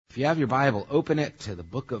If you have your Bible, open it to the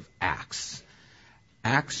book of Acts.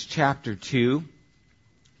 Acts chapter 2.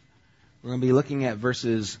 We're going to be looking at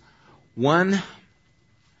verses 1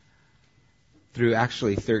 through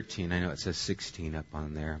actually 13. I know it says 16 up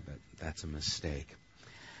on there, but that's a mistake.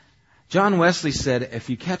 John Wesley said, if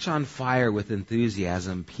you catch on fire with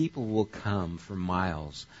enthusiasm, people will come for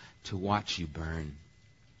miles to watch you burn.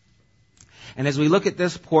 And as we look at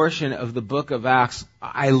this portion of the book of Acts,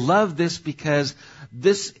 I love this because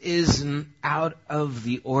this is out of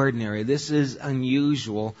the ordinary. This is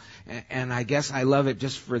unusual. And I guess I love it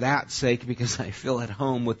just for that sake because I feel at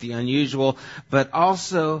home with the unusual. But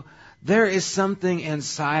also, there is something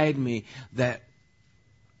inside me that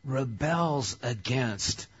rebels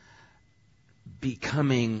against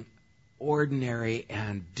becoming ordinary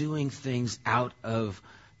and doing things out of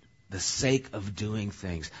the sake of doing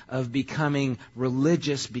things, of becoming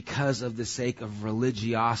religious because of the sake of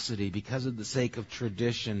religiosity, because of the sake of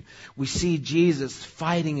tradition. We see Jesus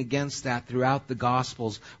fighting against that throughout the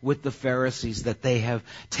Gospels with the Pharisees, that they have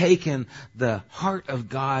taken the heart of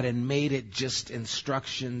God and made it just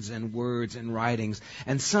instructions and words and writings.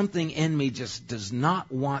 And something in me just does not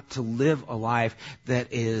want to live a life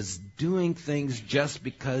that is doing things just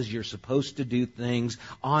because you're supposed to do things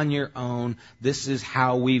on your own. This is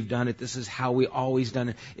how we've done it. This is how we always done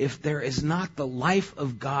it. If there is not the life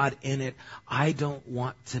of God in it, I don't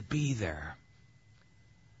want to be there.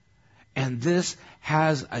 And this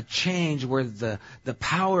has a change where the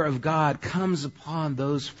power of God comes upon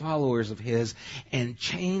those followers of His and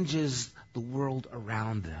changes the world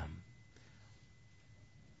around them.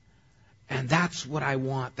 And that's what I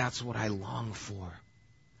want. That's what I long for.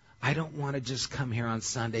 I don't want to just come here on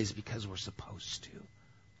Sundays because we're supposed to.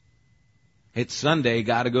 It's Sunday,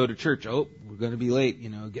 got to go to church. Oh, we're going to be late,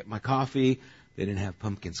 get my coffee. They didn't have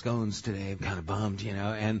pumpkin scones today. I'm kind of bummed,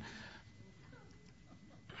 and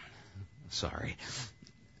sorry.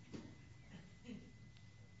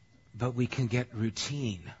 But we can get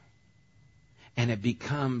routine. And it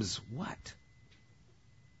becomes what?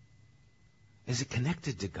 Is it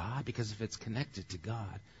connected to God? Because if it's connected to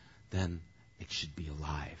God, then it should be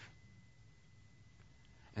alive.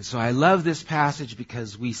 And so I love this passage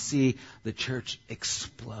because we see the church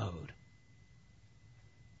explode.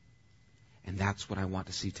 And that's what I want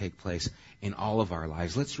to see take place in all of our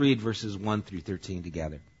lives. Let's read verses 1 through 13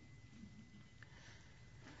 together.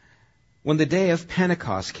 When the day of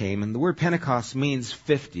Pentecost came, and the word Pentecost means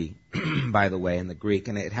 50, by the way, in the Greek,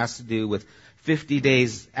 and it has to do with 50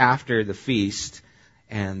 days after the feast,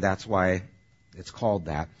 and that's why it's called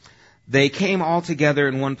that. They came all together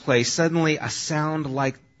in one place. Suddenly a sound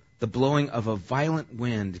like the blowing of a violent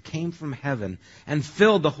wind came from heaven and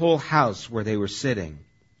filled the whole house where they were sitting.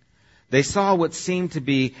 They saw what seemed to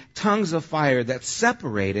be tongues of fire that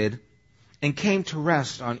separated and came to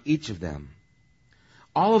rest on each of them.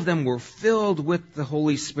 All of them were filled with the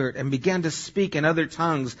Holy Spirit and began to speak in other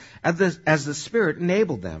tongues as the Spirit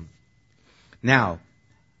enabled them. Now,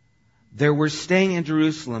 there were staying in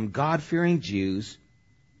Jerusalem God-fearing Jews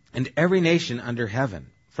and from every nation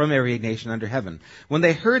under heaven. When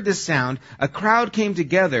they heard this sound, a crowd came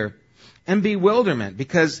together in bewilderment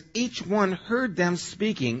because each one heard them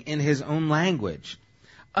speaking in his own language.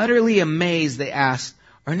 Utterly amazed, they asked,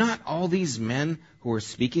 "Are not all these men who are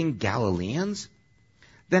speaking Galileans?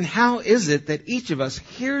 Then how is it that each of us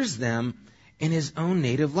hears them in his own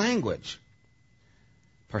native language?"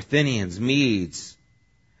 Parthians, Medes,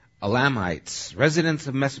 Elamites, residents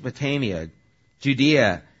of Mesopotamia,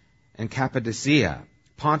 Judea and Cappadocia,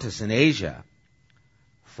 Pontus and Asia,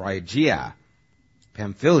 Phrygia,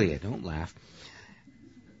 Pamphylia, don't laugh,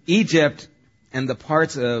 Egypt and the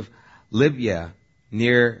parts of Libya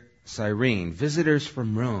near Cyrene, visitors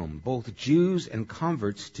from Rome, both Jews and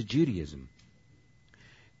converts to Judaism,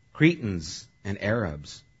 Cretans and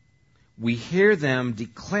Arabs. We hear them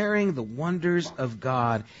declaring the wonders of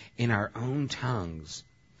God in our own tongues.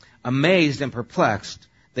 Amazed and perplexed,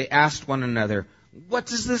 they asked one another, "What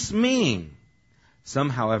does this mean?" Some,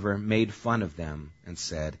 however, made fun of them and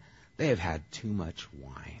said, "They have had too much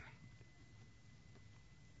wine."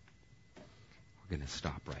 We're going to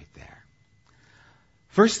stop right there.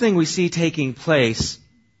 First thing we see taking place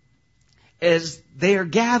is they are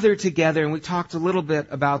gathered together, and we talked a little bit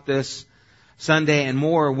about this Sunday and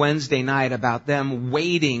more Wednesday night about them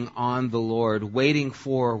waiting on the Lord, waiting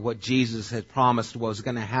for what Jesus had promised was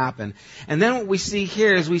going to happen. And then what we see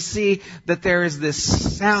here is we see that there is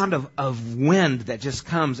this sound of wind that just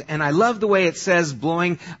comes. And I love the way it says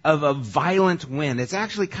blowing of a violent wind. It's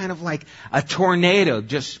actually kind of like a tornado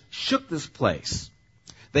just shook this place.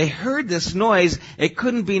 They heard this noise. It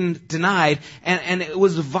couldn't be denied. And it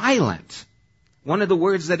was violent. One of the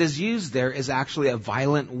words that is used there is actually a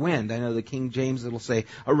violent wind. I know the King James, it'll say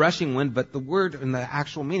a rushing wind, but the word and the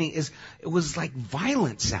actual meaning is, it was like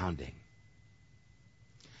violent sounding.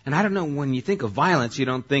 And I don't know, when you think of violence, you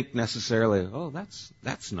don't think necessarily, oh,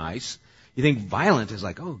 that's nice. You think violent is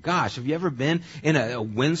like, oh gosh, have you ever been in a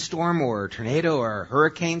windstorm or a tornado or a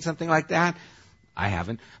hurricane, something like that? I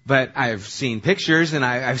haven't, but I've seen pictures and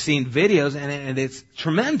I've seen videos, and it's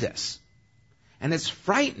tremendous. And it's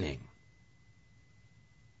frightening.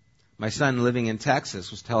 My son, living in Texas,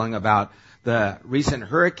 was telling about the recent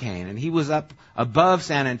hurricane, and he was up above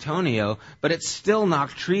San Antonio, but it still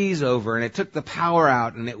knocked trees over, and it took the power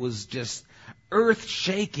out, and it was just earth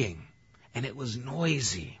shaking, and it was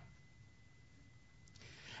noisy.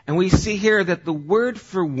 And we see here that the word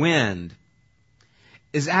for wind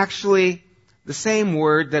is actually the same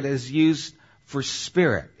word that is used for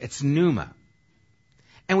spirit. It's pneuma.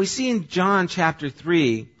 And we see in John chapter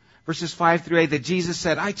 3, verses 5 through 8, that Jesus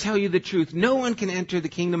said, I tell you the truth, no one can enter the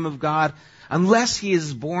kingdom of God unless he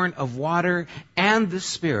is born of water and the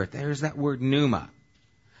Spirit. There's that word pneuma.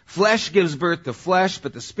 Flesh gives birth to flesh,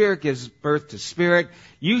 but the Spirit gives birth to spirit.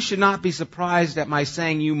 You should not be surprised at my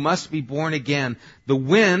saying you must be born again. The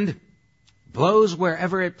wind blows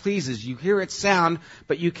wherever it pleases. You hear its sound,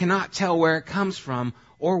 but you cannot tell where it comes from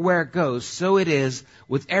or where it goes. So it is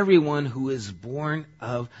with everyone who is born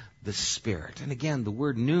of the Spirit. And again, the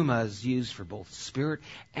word pneuma is used for both spirit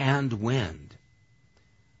and wind.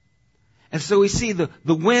 And so we see the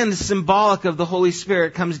wind, symbolic of the Holy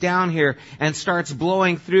Spirit, comes down here and starts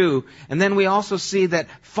blowing through. And then we also see that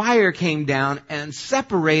fire came down and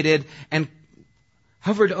separated and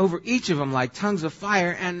hovered over each of them like tongues of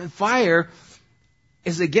fire. And fire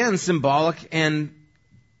is again symbolic in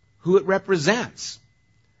who it represents.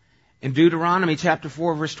 In Deuteronomy chapter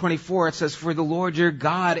 4, verse 24, it says, for the Lord your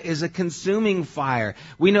God is a consuming fire.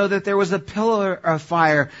 We know that there was a pillar of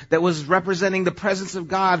fire that was representing the presence of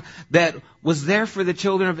God that was there for the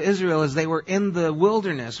children of Israel as they were in the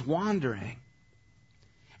wilderness wandering.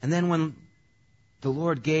 And then when the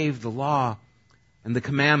Lord gave the law and the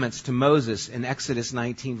commandments to Moses in Exodus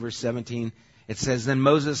 19, verse 17, it says, then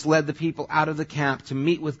Moses led the people out of the camp to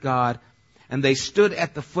meet with God, and they stood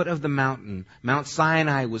at the foot of the mountain. Mount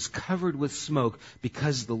Sinai was covered with smoke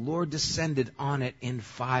because the Lord descended on it in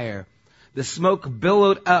fire. The smoke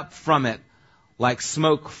billowed up from it like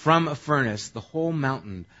smoke from a furnace. The whole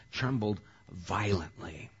mountain trembled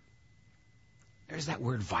violently. There's that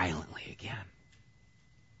word violently again.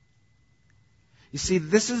 You see,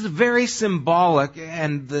 this is very symbolic,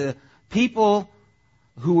 and the people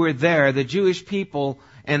who were there, the Jewish people,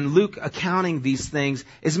 and Luke accounting these things,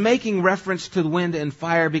 is making reference to the wind and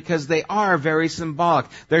fire because they are very symbolic.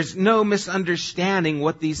 There's no misunderstanding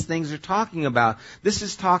what these things are talking about. This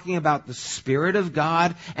is talking about the Spirit of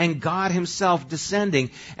God and God Himself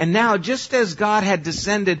descending. And now, just as God had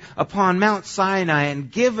descended upon Mount Sinai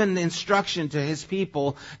and given instruction to His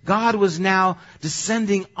people, God was now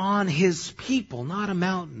descending on His people, not a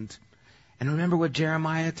mountain. And remember what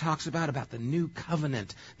Jeremiah talks about the new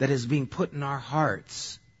covenant that is being put in our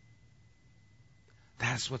hearts.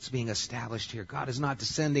 That's what's being established here. God is not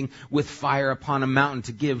descending with fire upon a mountain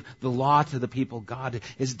to give the law to the people. God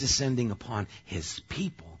is descending upon His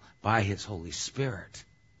people by His Holy Spirit.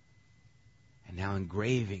 And now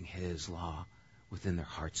engraving His law within their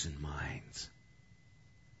hearts and minds.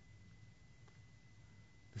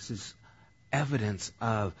 This is evidence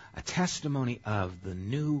of, a testimony of the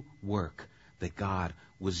new work that God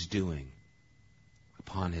was doing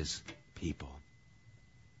upon His people.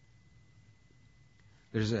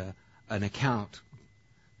 There's an account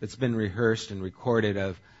that's been rehearsed and recorded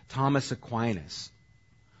of Thomas Aquinas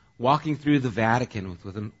walking through the Vatican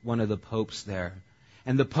with one of the popes there.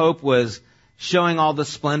 And the Pope was showing all the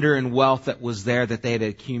splendor and wealth that was there that they had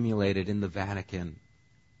accumulated in the Vatican.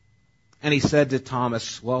 And he said to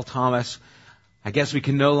Thomas, well, Thomas, I guess we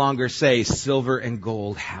can no longer say, silver and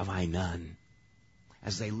gold have I none,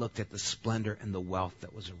 as they looked at the splendor and the wealth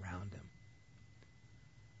that was around him.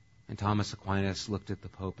 And Thomas Aquinas looked at the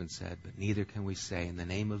Pope and said, but neither can we say, in the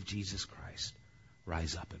name of Jesus Christ,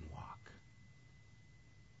 rise up and walk.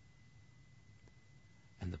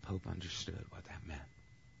 And the Pope understood what that meant.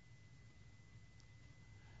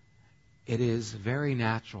 It is very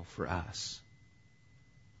natural for us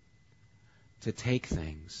to take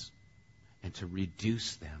things and to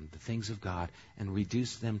reduce them, the things of God, and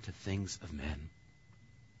reduce them to things of men.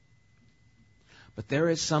 But there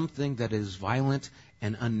is something that is violent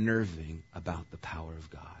and unnerving about the power of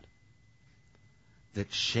God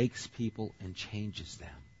that shakes people and changes them.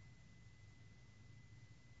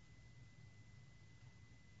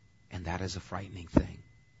 And that is a frightening thing.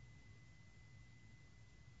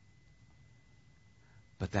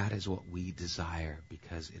 But that is what we desire,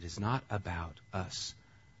 because it is not about us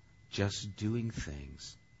just doing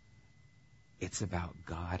things. It's about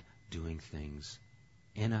God doing things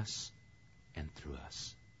in us and through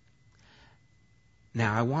us.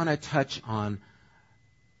 Now, I want to touch on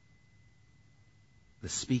the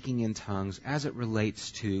speaking in tongues as it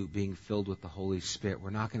relates to being filled with the Holy Spirit.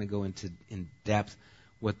 We're not going to go into in depth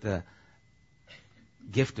what the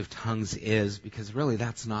gift of tongues is, because really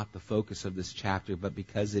that's not the focus of this chapter, but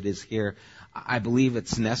because it is here, I believe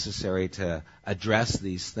it's necessary to address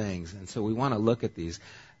these things. And so we want to look at these.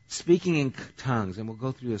 Speaking in tongues, and we'll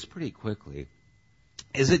go through this pretty quickly.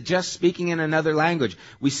 Is it just speaking in another language?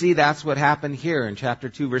 We see that's what happened here in chapter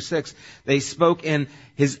 2, verse 6. They spoke in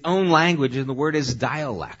his own language, and the word is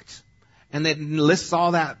dialect. And it lists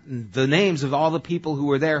all that, the names of all the people who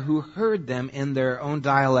were there who heard them in their own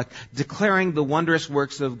dialect, declaring the wondrous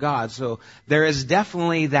works of God. So there is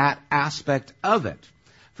definitely that aspect of it.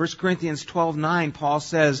 1 Corinthians 12:9, Paul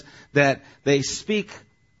says that they speak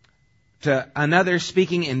to another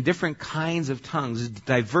speaking in different kinds of tongues,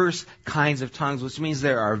 diverse kinds of tongues, which means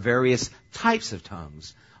there are various types of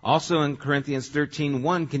tongues. Also in Corinthians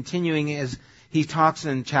 13:1, continuing as he talks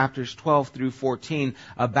in chapters 12 through 14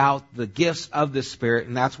 about the gifts of the Spirit,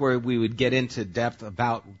 and that's where we would get into depth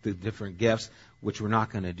about the different gifts, which we're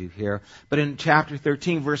not going to do here. But in chapter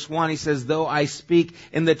 13, verse 1, he says, though I speak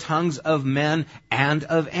in the tongues of men and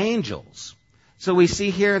of angels. So we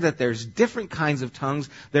see here that there's different kinds of tongues.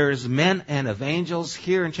 There's men and of angels.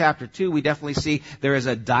 Here in chapter 2, we definitely see there is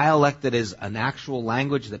a dialect that is an actual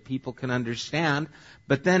language that people can understand.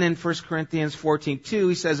 But then in 1 Corinthians 14:2,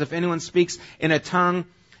 he says, if anyone speaks in a tongue,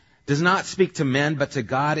 does not speak to men, but to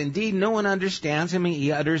God. Indeed, no one understands him.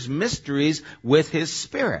 He utters mysteries with his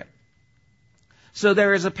spirit. So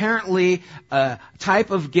there is apparently a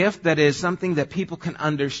type of gift that is something that people can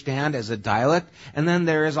understand as a dialect. And then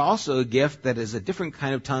there is also a gift that is a different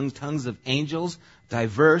kind of tongues, tongues of angels,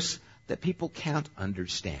 diverse, that people can't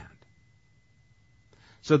understand.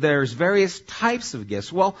 So there's various types of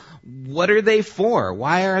gifts. Well, what are they for?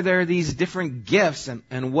 Why are there these different gifts,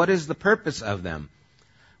 and what is the purpose of them?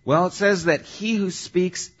 Well, it says that he who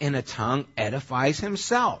speaks in a tongue edifies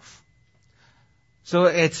himself. So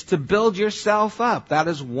it's to build yourself up. That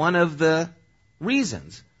is one of the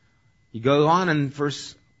reasons. You go on in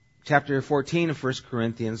chapter 14 of 1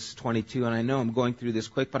 Corinthians 22, and I know I'm going through this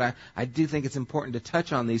quick, but I do think it's important to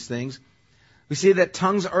touch on these things. We see that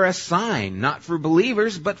tongues are a sign, not for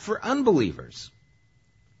believers, but for unbelievers.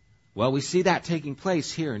 Well, we see that taking place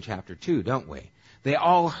here in chapter 2, don't we? They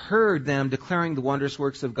all heard them declaring the wondrous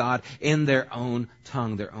works of God in their own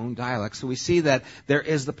tongue, their own dialect. So we see that there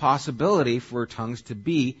is the possibility for tongues to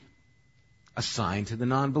be a sign to the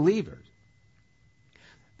non-believers.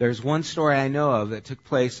 There's one story I know of that took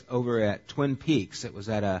place over at Twin Peaks. It was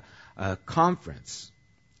at a conference.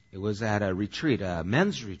 It was at a retreat, a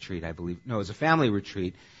men's retreat, I believe. No, it was a family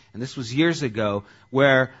retreat. And this was years ago,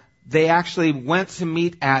 where they actually went to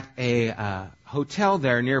meet at a hotel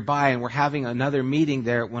there nearby, and were having another meeting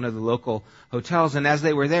there at one of the local hotels. And as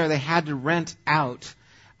they were there, they had to rent out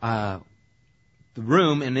the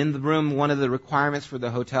room. And in the room, one of the requirements for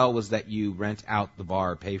the hotel was that you rent out the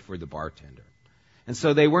bar, pay for the bartender. And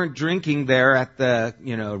so they weren't drinking there at the,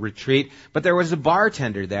 retreat, but there was a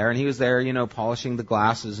bartender there, and he was there, polishing the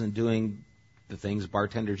glasses and doing the things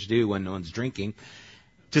bartenders do when no one's drinking,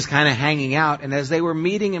 just kind of hanging out. And as they were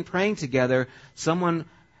meeting and praying together, someone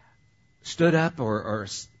stood up or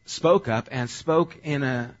spoke up and spoke in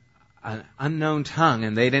an unknown tongue,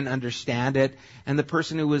 and they didn't understand it. And the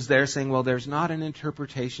person who was there saying, well, there's not an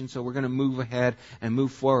interpretation, so we're going to move ahead and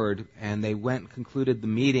move forward. And they went and concluded the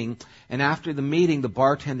meeting. And after the meeting, the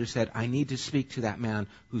bartender said, I need to speak to that man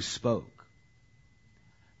who spoke.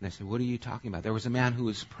 And I said, what are you talking about? There was a man who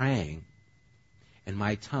was praying in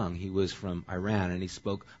my tongue. He was from Iran, and he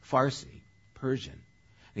spoke Farsi, Persian.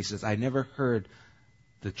 And he says, I never heard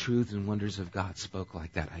the truth and wonders of God spoke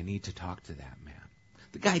like that. I need to talk to that man.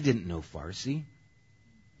 The guy didn't know Farsi.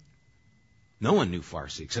 No one knew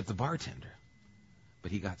Farsi except the bartender.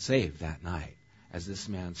 But he got saved that night as this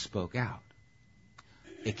man spoke out.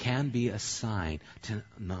 It can be a sign to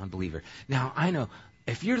a non-believer. Now, I know,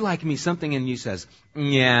 if you're like me, something in you says,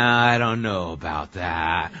 yeah, I don't know about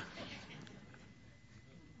that.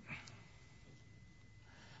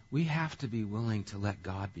 We have to be willing to let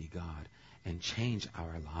God be God and change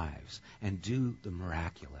our lives and do the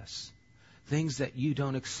miraculous. Things that you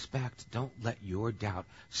don't expect, don't let your doubt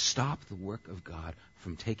stop the work of God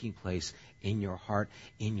from taking place in your heart,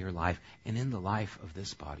 in your life, and in the life of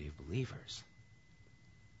this body of believers.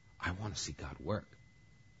 I want to see God work.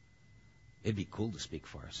 It'd be cool to speak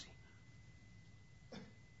Farsi.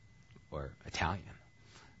 or Italian,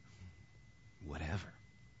 whatever.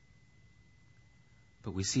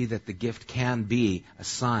 But we see that the gift can be a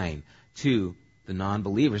sign to the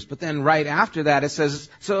non-believers. But then right after that it says,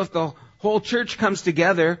 so if the whole church comes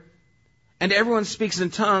together and everyone speaks in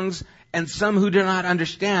tongues and some who do not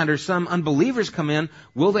understand or some unbelievers come in,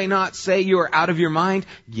 will they not say you are out of your mind?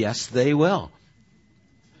 Yes, they will.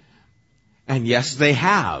 And yes, they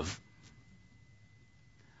have.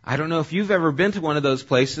 I don't know if you've ever been to one of those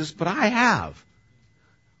places, but I have.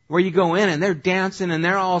 Where you go in and they're dancing and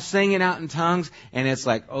they're all singing out in tongues, and it's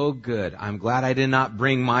like, oh good, I'm glad I did not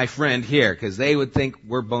bring my friend here, because they would think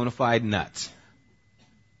we're bona fide nuts.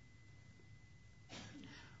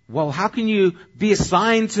 Well, how can you be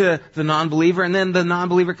assigned to the non-believer and then the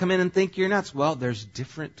non-believer come in and think you're nuts? Well, there's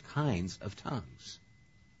different kinds of tongues.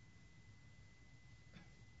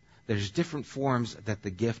 There's different forms that the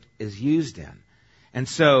gift is used in. And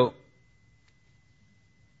so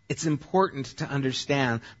it's important to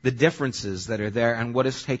understand the differences that are there and what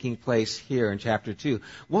is taking place here in chapter 2.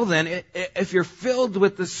 Well then, if you're filled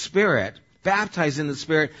with the Spirit, baptized in the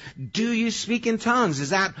Spirit, do you speak in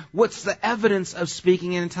tongues? What's the evidence of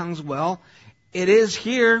speaking in tongues? Well, it is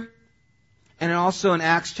here, and also in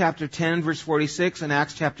Acts chapter 10, verse 46, and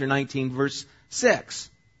Acts chapter 19, verse 6.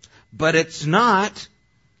 But it's not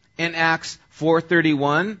in Acts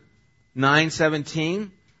 4:31,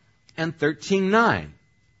 9:17, and 13:9.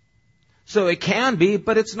 So it can be,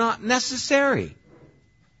 but it's not necessary.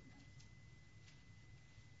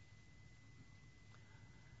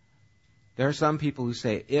 There are some people who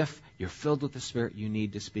say, if you're filled with the Spirit, you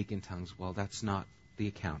need to speak in tongues. Well, that's not the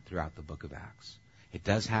account throughout the book of Acts. It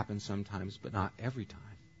does happen sometimes, but not every time.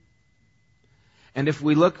 And if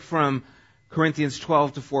we look from Corinthians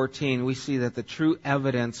 12 to 14, we see that the true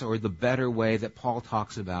evidence, or the better way that Paul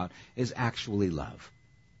talks about, is actually love.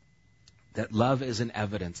 That love is an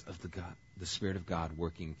evidence of the Spirit of God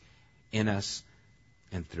working in us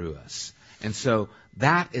and through us. And so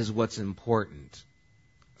that is what's important.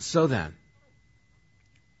 So then,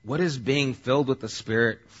 what is being filled with the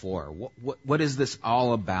Spirit for? What is this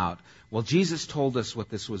all about? Well, Jesus told us what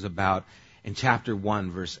this was about in chapter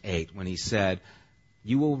 1, verse 8, when he said,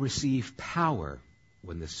 you will receive power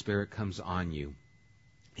when the Spirit comes on you,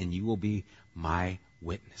 and you will be my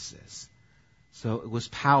witnesses. So it was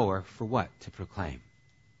power for what? To proclaim.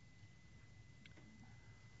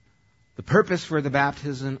 The purpose for the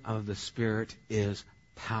baptism of the Spirit is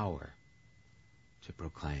power to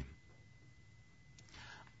proclaim.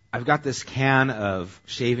 I've got this can of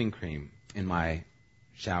shaving cream in my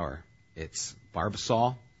shower. It's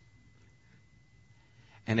Barbasol,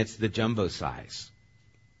 and it's the jumbo size.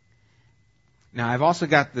 Now, I've also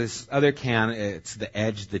got this other can. It's the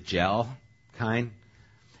Edge, the gel kind.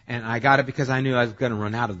 And I got it because I knew I was going to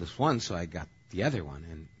run out of this one, so I got the other one.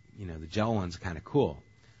 And, the gel one's kind of cool.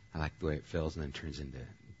 I like the way it fills and then turns into,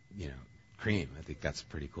 cream. I think that's a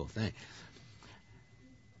pretty cool thing.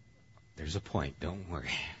 There's a point, don't worry.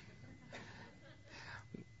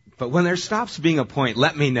 But when there stops being a point,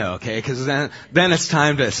 let me know, okay? Because then it's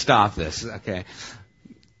time to stop this, okay?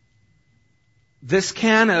 This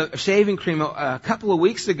can of shaving cream, a couple of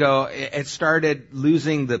weeks ago, it started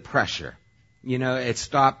losing the pressure. It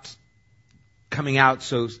stopped coming out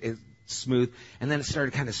so smooth, and then it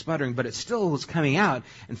started kind of sputtering, but it still was coming out.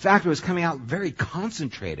 In fact, it was coming out very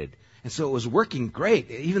concentrated, and so it was working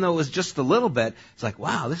great. Even though it was just a little bit, it's like,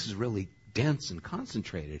 wow, this is really dense and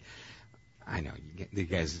concentrated. I know, you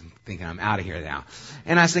guys thinking I'm out of here now.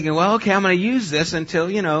 And I was thinking, well, okay, I'm going to use this until,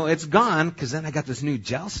 it's gone, because then I got this new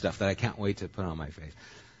gel stuff that I can't wait to put on my face.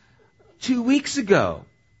 2 weeks ago,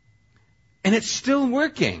 and it's still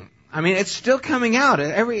working. It's still coming out.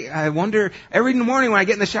 I wonder, every morning when I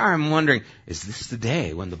get in the shower, I'm wondering, is this the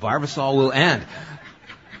day when the Barbasol will end?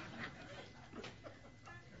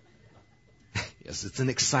 Yes, it's an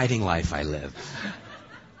exciting life I live.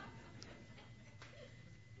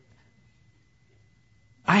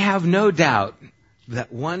 I have no doubt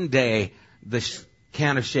that one day the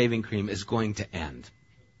can of shaving cream is going to end.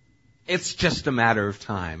 It's just a matter of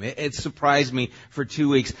time. It surprised me for 2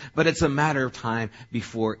 weeks, but it's a matter of time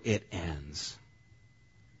before it ends.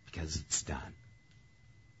 Because it's done.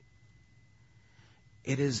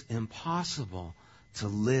 It is impossible to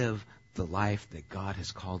live the life that God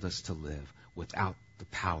has called us to live without the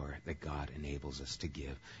power that God enables us to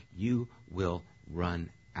give. You will run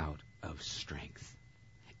out of strength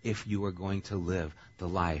if you are going to live the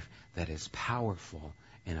life that is powerful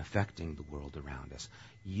in affecting the world around us.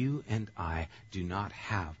 You and I do not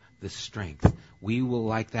have the strength. We will,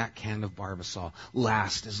 like that can of Barbasol,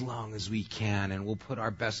 last as long as we can, and we'll put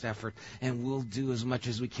our best effort, and we'll do as much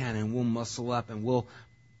as we can, and we'll muscle up, and we'll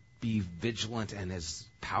be vigilant and as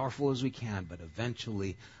powerful as we can, but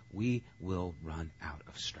eventually we will run out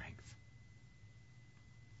of strength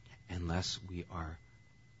unless we are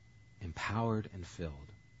empowered and filled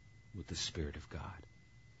with the Spirit of God.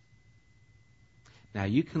 Now,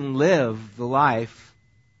 you can live the life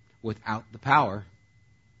without the power,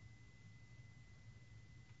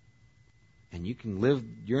 and you can live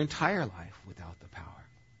your entire life without the power.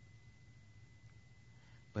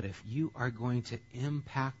 But if you are going to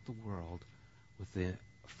impact the world with the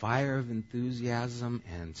fire of enthusiasm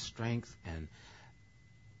and strength and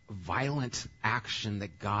violent action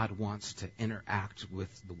that God wants to interact with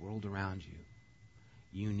the world around you,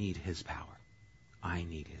 you need His power. I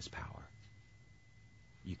need His power.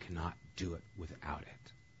 You cannot do it without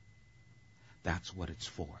it. That's what it's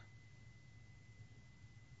for.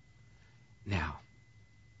 Now,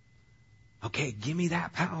 okay, give me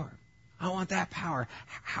that power. I want that power.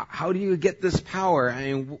 How do you get this power?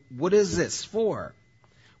 I mean, what is this for?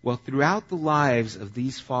 Well, throughout the lives of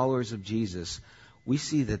these followers of Jesus, we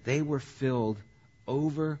see that they were filled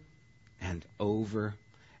over and over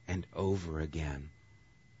and over again.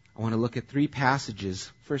 I want to look at 3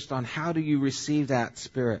 passages. First, on how do you receive that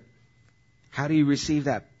Spirit? How do you receive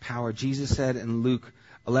that power? Jesus said in Luke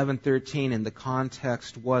 11:13, and the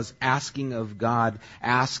context was asking of God,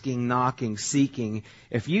 asking, knocking, seeking.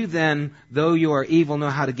 If you then, though you are evil, know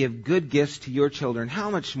how to give good gifts to your children,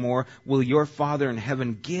 how much more will your Father in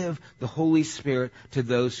heaven give the Holy Spirit to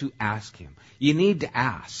those who ask Him? You need to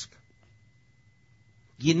ask.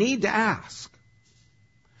 You need to ask.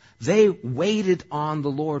 They waited on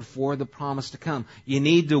the Lord for the promise to come. You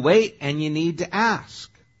need to wait and you need to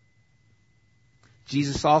ask.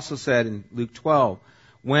 Jesus also said in Luke 12,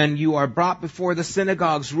 when you are brought before the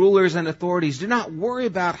synagogues, rulers, and authorities, do not worry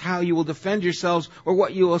about how you will defend yourselves or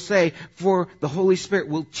what you will say, for the Holy Spirit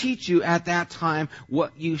will teach you at that time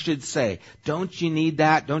what you should say. Don't you need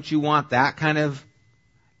that? Don't you want that kind of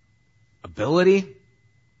ability?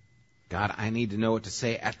 God, I need to know what to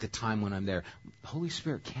say at the time when I'm there. The Holy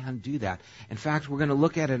Spirit can do that. In fact, we're going to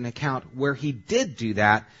look at an account where He did do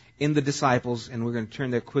that in the disciples, and we're going to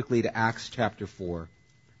turn there quickly to Acts chapter 4,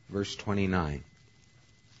 verse 29.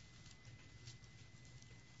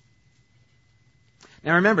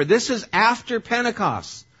 Now remember, this is after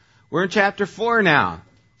Pentecost. We're in chapter 4 now.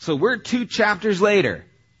 So we're 2 chapters later.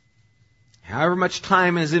 However much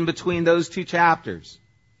time is in between those 2 chapters.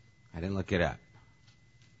 I didn't look it up.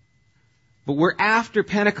 But we're after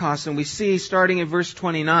Pentecost, and we see, starting in verse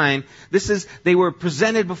 29, they were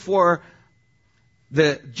presented before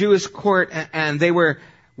the Jewish court, and they were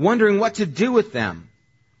wondering what to do with them,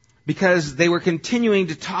 because they were continuing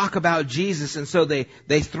to talk about Jesus, and so they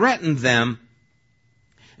threatened them.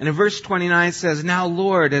 And in verse 29 it says, now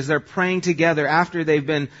Lord, as they're praying together after they've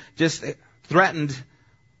been just threatened,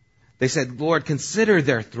 they said, Lord, consider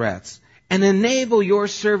their threats and enable your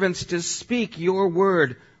servants to speak your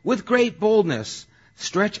word with great boldness.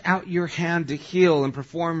 Stretch out your hand to heal and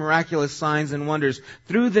perform miraculous signs and wonders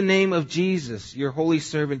through the name of Jesus, your holy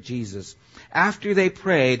servant Jesus. After they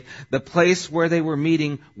prayed, the place where they were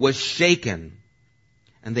meeting was shaken,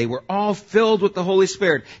 and they were all filled with the Holy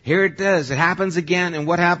Spirit. Here it does. It happens again. And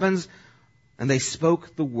what happens? And they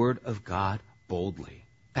spoke the word of God boldly.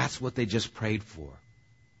 That's what they just prayed for.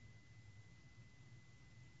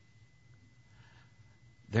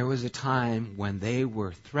 There was a time when they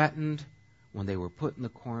were threatened, when they were put in the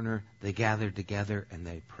corner, they gathered together and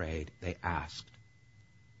they prayed. They asked.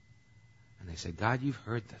 And they said, God, you've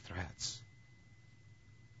heard the threats.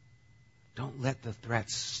 Don't let the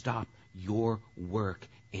threats stop your work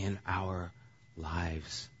in our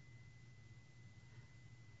lives.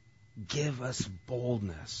 Give us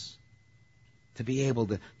boldness to be able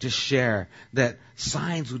to share that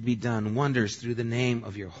signs would be done, wonders through the name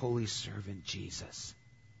of your holy servant Jesus.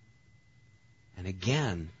 And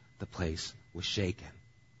again, the place was shaken.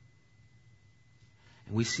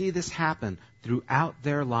 And we see this happen throughout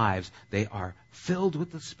their lives. They are filled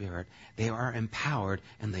with the Spirit, they are empowered,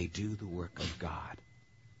 and they do the work of God.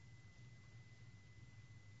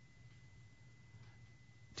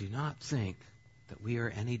 Do not think that we are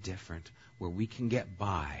any different, where we can get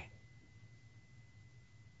by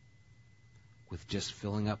with just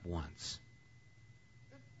filling up once.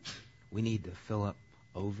 We need to fill up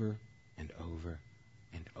over and over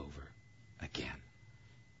and over again.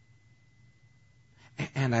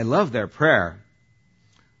 And I love their prayer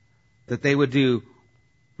that they would do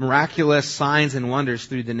miraculous signs and wonders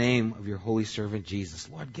through the name of your holy servant Jesus.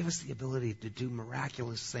 Lord, give us the ability to do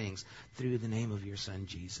miraculous things through the name of your Son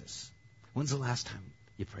Jesus. When's the last time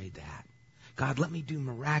you prayed that? God, let me do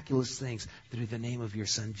miraculous things through the name of your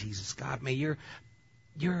Son Jesus. God, may your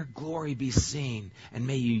your glory be seen, and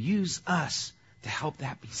may you use us to help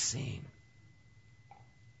that be seen.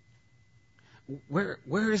 Where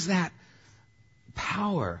is that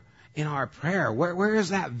power in our prayer? Where is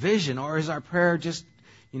that vision? Or is our prayer just,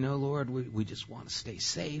 Lord, we just want to stay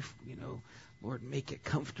safe. Lord, make it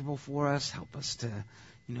comfortable for us. Help us to,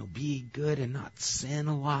 be good and not sin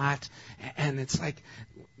a lot. And it's like,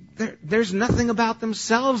 there's nothing about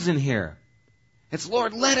themselves in here. It's,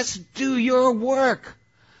 Lord, let us do your work.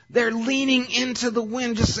 They're leaning into the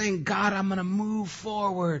wind, just saying, God, I'm going to move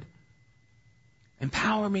forward.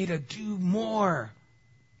 Empower me to do more.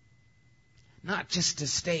 Not just to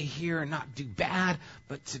stay here and not do bad,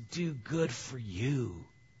 but to do good for you.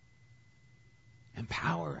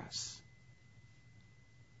 Empower us.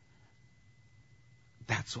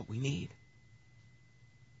 That's what we need.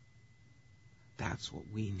 That's what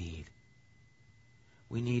we need.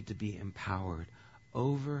 We need to be empowered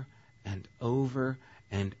over and over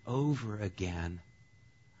and over again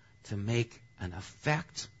to make an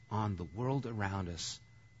effect on the world around us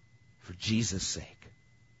for Jesus' sake.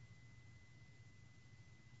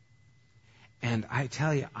 And I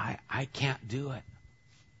tell you, I can't do it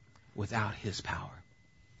without His power.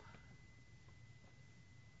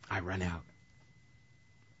 I run out.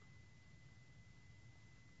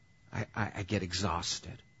 I get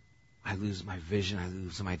exhausted. I lose my vision. I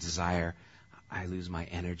lose my desire. I lose my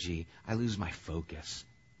energy. I lose my focus.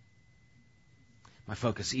 My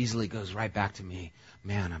focus easily goes right back to me.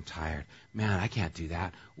 Man, I'm tired. Man, I can't do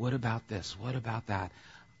that. What about this? What about that?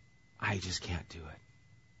 I just can't do it.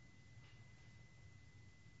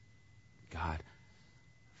 God,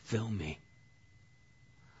 fill me.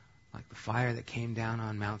 Like the fire that came down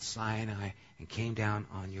on Mount Sinai and came down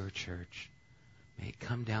on your church. May it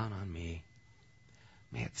come down on me.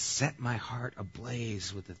 May it set my heart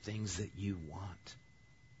ablaze with the things that you want.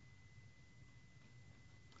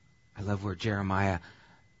 I love where Jeremiah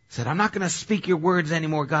said, I'm not going to speak your words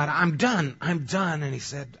anymore, God. I'm done. I'm done. And he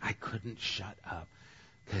said, I couldn't shut up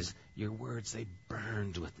because your words, they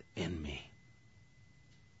burned within me.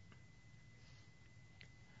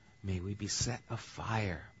 May we be set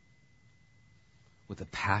afire with the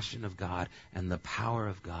passion of God and the power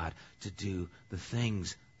of God to do the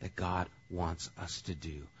things that God wants us to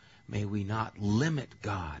do. May we not limit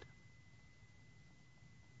God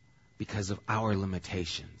because of our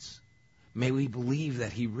limitations. May we believe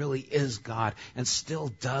that He really is God and still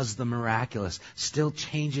does the miraculous, still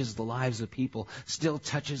changes the lives of people, still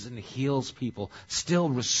touches and heals people, still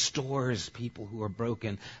restores people who are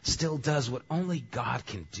broken, still does what only God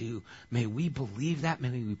can do. May we believe that, may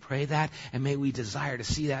we pray that, and may we desire to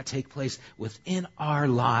see that take place within our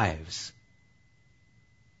lives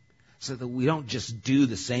so that we don't just do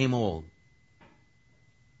the same old,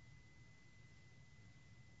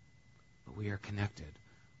 but we are connected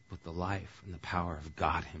with the life and the power of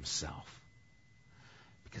God Himself.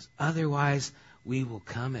 Because otherwise, we will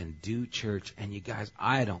come and do church. And you guys,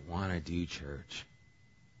 I don't want to do church.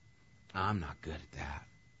 I'm not good at that.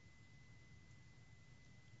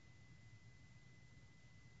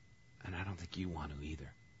 And I don't think you want to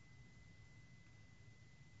either.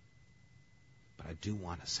 But I do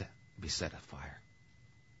want to be set afire.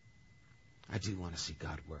 I do want to see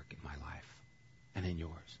God work in my life and in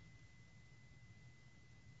yours.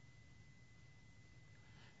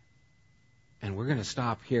 And we're going to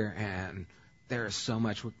stop here, and there is so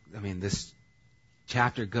much. This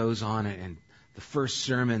chapter goes on, and the first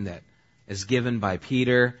sermon that is given by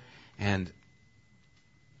Peter, and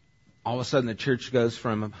all of a sudden the church goes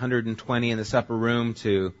from 120 in this upper room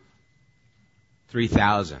to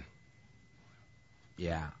 3,000.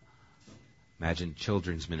 Yeah. Imagine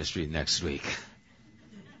children's ministry next week.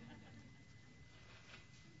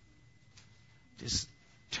 Just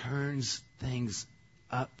turns things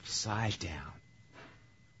upside down.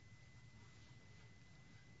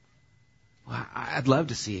 Well, I'd love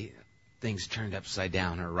to see things turned upside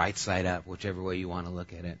down or right side up, whichever way you want to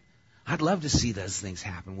look at it. I'd love to see those things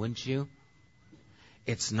happen, wouldn't you?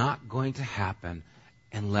 It's not going to happen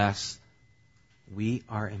unless we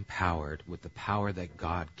are empowered with the power that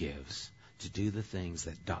God gives to do the things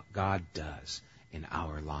that God does in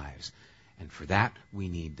our lives. And for that, we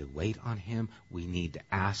need to wait on Him, we need to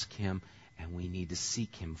ask Him, and we need to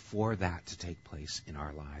seek Him for that to take place in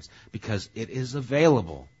our lives. Because it is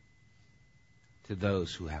available to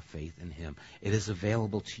those who have faith in Him. It is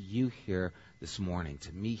available to you here this morning,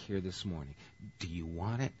 to me here this morning. Do you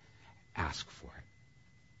want it? Ask for it.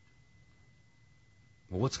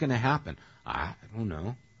 Well, what's going to happen? I don't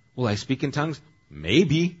know. Will I speak in tongues?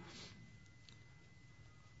 Maybe.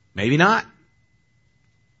 Maybe not.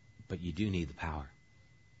 But you do need the power.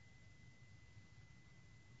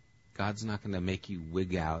 God's not going to make you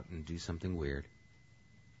wig out and do something weird.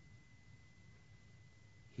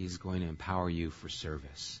 He's going to empower you for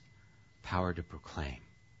service, power to proclaim.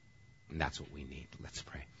 And that's what we need. Let's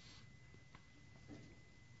pray.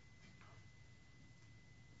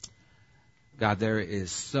 God, there is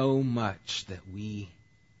so much that we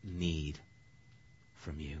need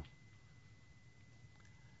from you.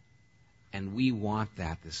 And we want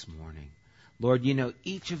that this morning. Lord, you know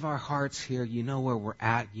each of our hearts here. You know where we're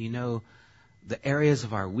at. You know the areas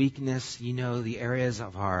of our weakness. You know the areas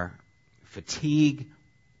of our fatigue.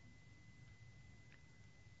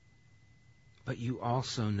 But you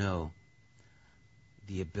also know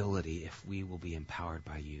the ability, if we will be empowered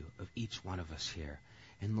by you, of each one of us here.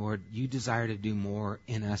 And Lord, you desire to do more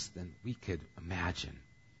in us than we could imagine.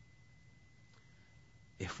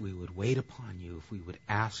 If we would wait upon you, if we would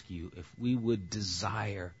ask you, if we would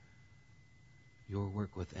desire your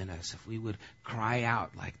work within us, if we would cry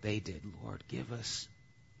out like they did, Lord, give us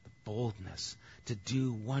the boldness to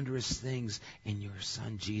do wondrous things in your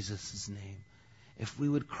Son Jesus' name. If we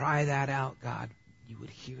would cry that out, God, you would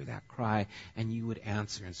hear that cry and you would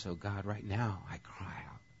answer. And so, God, right now, I cry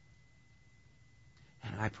out.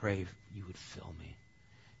 And I pray you would fill me.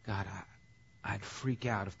 God, I'd freak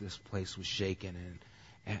out if this place was shaken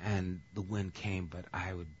and the wind came, but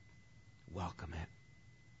I would welcome it.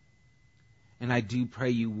 And I do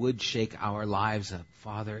pray you would shake our lives up.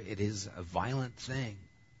 Father, it is a violent thing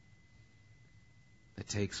that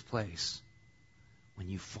takes place when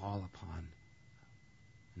you fall upon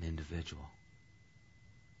an individual.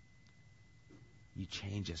 You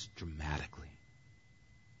change us dramatically.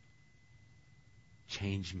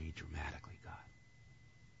 Change me dramatically, God.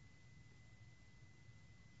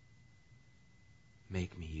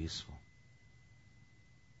 Make me useful.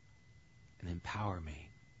 And empower me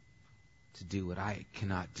to do what I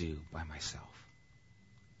cannot do by myself,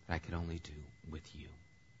 that I could only do with you.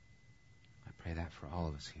 I pray that for all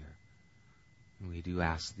of us here. And we do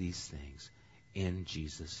ask these things in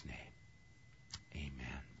Jesus' name.